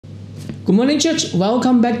Good morning, church.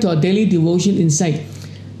 Welcome back to our daily devotion insight.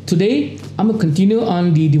 Today, I'm going to continue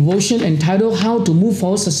on the devotion entitled How to Move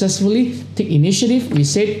Forward Successfully. Take initiative. We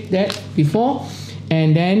said that before.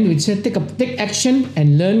 And then we said take action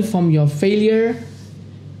and learn from your failure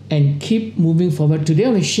and keep moving forward. Today, I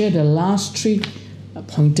will share the last three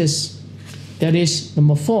pointers. That is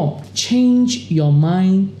number 4, change your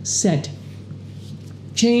mindset.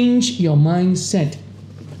 Change your mindset.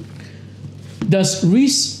 Does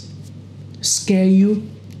risk scare you?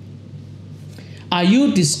 Are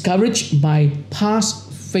you discouraged by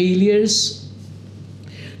past failures?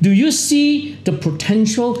 Do you see the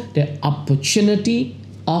potential that opportunity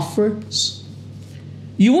offers?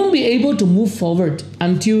 You won't be able to move forward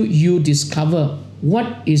until you discover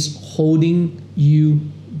what is holding you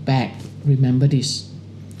back. Remember this.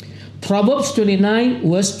 Proverbs 29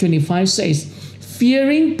 verse 25 says,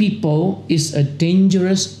 fearing people is a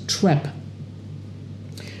dangerous trap,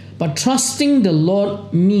 but trusting the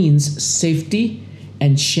Lord means safety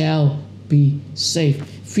and shall be safe.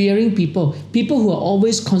 Fearing people who are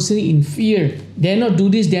always constantly in fear, dare not do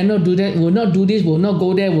this, dare not do that, will not do this, will not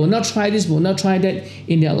go there, will not try this, will not try that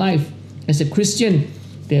in their life. As a Christian,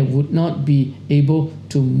 they would not be able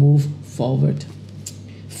to move forward.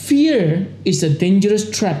 Fear is a dangerous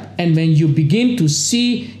trap, and when you begin to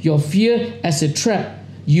see your fear as a trap,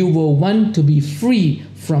 you will want to be free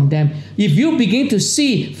from them. If you begin to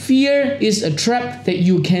see fear is a trap that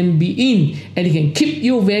you can be in and it can keep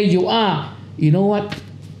you where you are, you know what?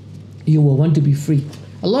 You will want to be free.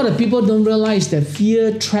 A lot of people don't realize that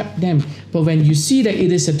fear trapped them, but when you see that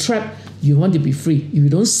it is a trap, you want to be free. If you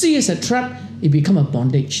don't see it as a trap, it becomes a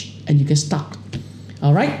bondage and you get stuck.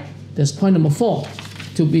 All right? That's point number 4.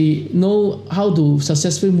 To know how to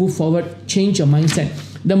successfully move forward, change your mindset.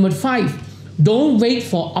 Number 5, don't wait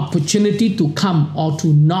for opportunity to come or to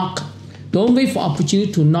knock. Don't wait for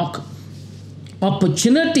opportunity to knock.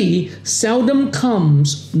 Opportunity seldom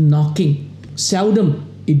comes knocking. Seldom.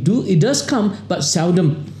 It does come, but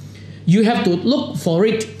seldom. You have to look for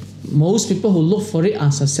it. Most people who look for it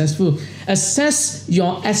are successful. Assess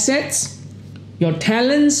your assets, your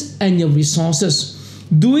talents, and your resources.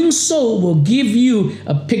 Doing so will give you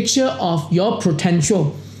a picture of your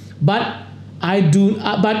potential. But I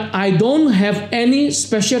don't have any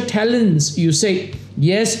special talents, you say.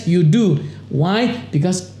 Yes, you do. Why?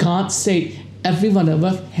 Because God said every one of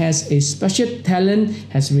us has a special talent,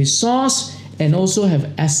 has resource, and also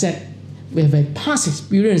have asset. We have a past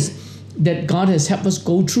experience that God has helped us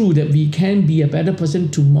go through, that we can be a better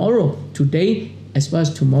person tomorrow, today as well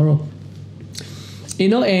as tomorrow.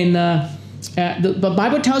 The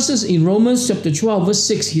Bible tells us in Romans chapter 12 verse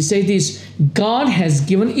 6, he said this, God has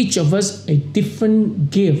given each of us a different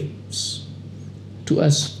gifts to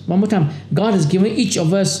us. One more time. God has given each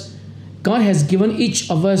of us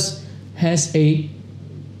has a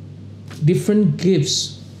different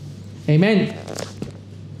gifts. Amen.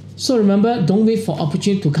 So remember, don't wait for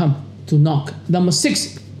opportunity to come, to knock. Number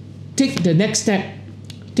 6, take the next step.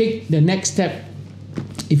 Take the next step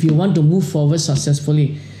if you want to move forward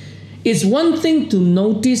successfully. It's one thing to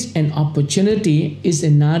notice an opportunity, it's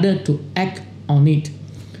another to act on it.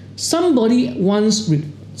 Somebody once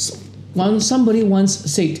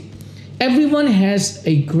said, everyone has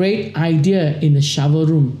a great idea in the shower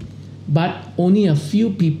room, but only a few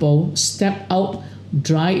people step out,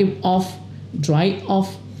 dry it off,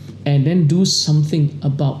 and then do something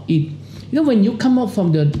about it. When you come out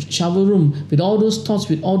from the shower room with all those thoughts,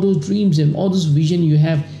 with all those dreams and all those vision you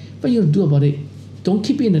have, what you do about it? Don't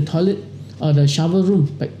keep it in the toilet or the shower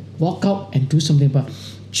room, but walk out and do something about it.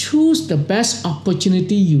 Choose the best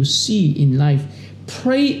opportunity you see in life.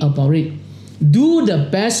 Pray about it. Do the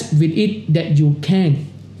best with it that you can.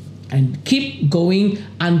 And keep going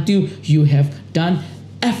until you have done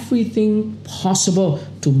everything possible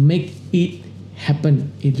to make it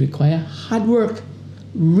happen. It requires hard work,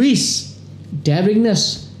 risk,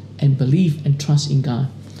 daringness, and belief and trust in God.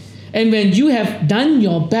 And when you have done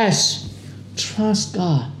your best, trust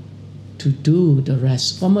God to do the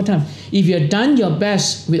rest. One more time. If you have done your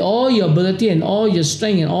best with all your ability and all your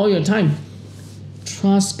strength and all your time,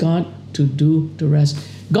 trust God to do the rest.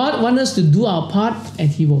 God wants us to do our part, and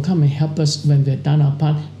He will come and help us when we have done our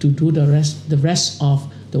part to do the rest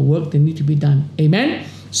of the work that needs to be done. Amen?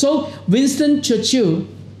 So Winston Churchill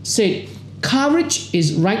said, courage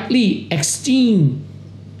is rightly esteemed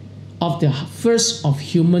of the first of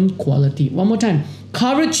human quality. One more time.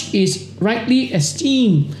 Courage is rightly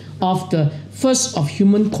esteemed of the first of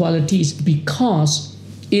human qualities because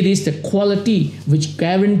it is the quality which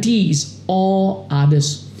guarantees all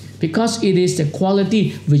others. Because it is the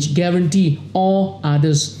quality which guarantees all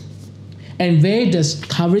others. And where does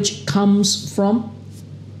courage comes from?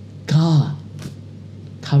 God.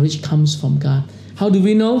 Courage comes from God. How do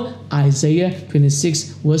we know? Isaiah 26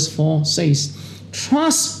 verse 4 says,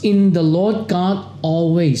 trust in the Lord God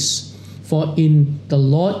always, for in the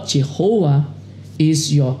Lord Jehovah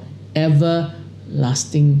is your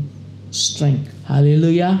everlasting strength.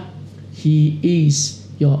 Hallelujah. He is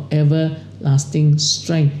your everlasting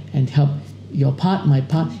strength and help. Your part, my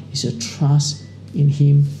part, is to trust in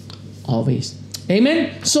Him always.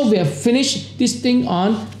 Amen. So we have finished this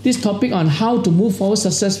topic on how to move forward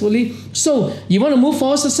successfully. So you want to move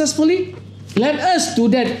forward successfully? Let us do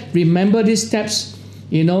that. Remember these steps,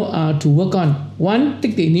 to work on. 1,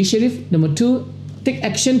 take the initiative. Number 2, take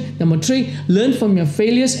action. Number 3, learn from your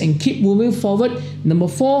failures and keep moving forward. Number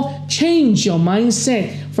 4, change your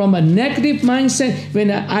mindset from a negative mindset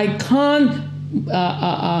when I can't,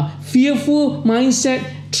 fearful mindset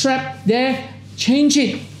trapped there. Change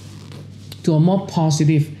it to a more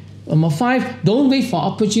positive. Number 5, don't wait for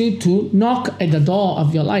opportunity to knock at the door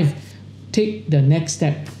of your life. Take the next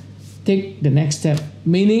step. Take the next step,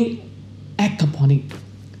 meaning act upon it.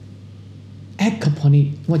 Act upon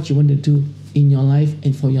it, what you want to do in your life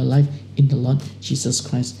and for your life in the Lord Jesus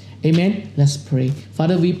Christ. Amen. Let's pray.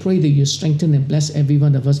 Father, we pray that you strengthen and bless every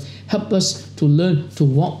one of us. Help us to learn to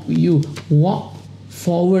walk with you, walk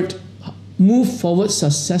forward, move forward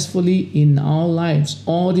successfully in our lives.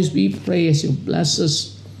 All this we pray as you bless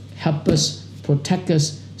us, help us, protect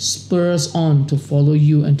us, spur us on to follow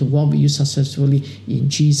you and to walk with you successfully. In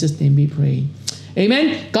Jesus' name we pray.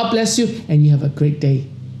 Amen. God bless you and you have a great day.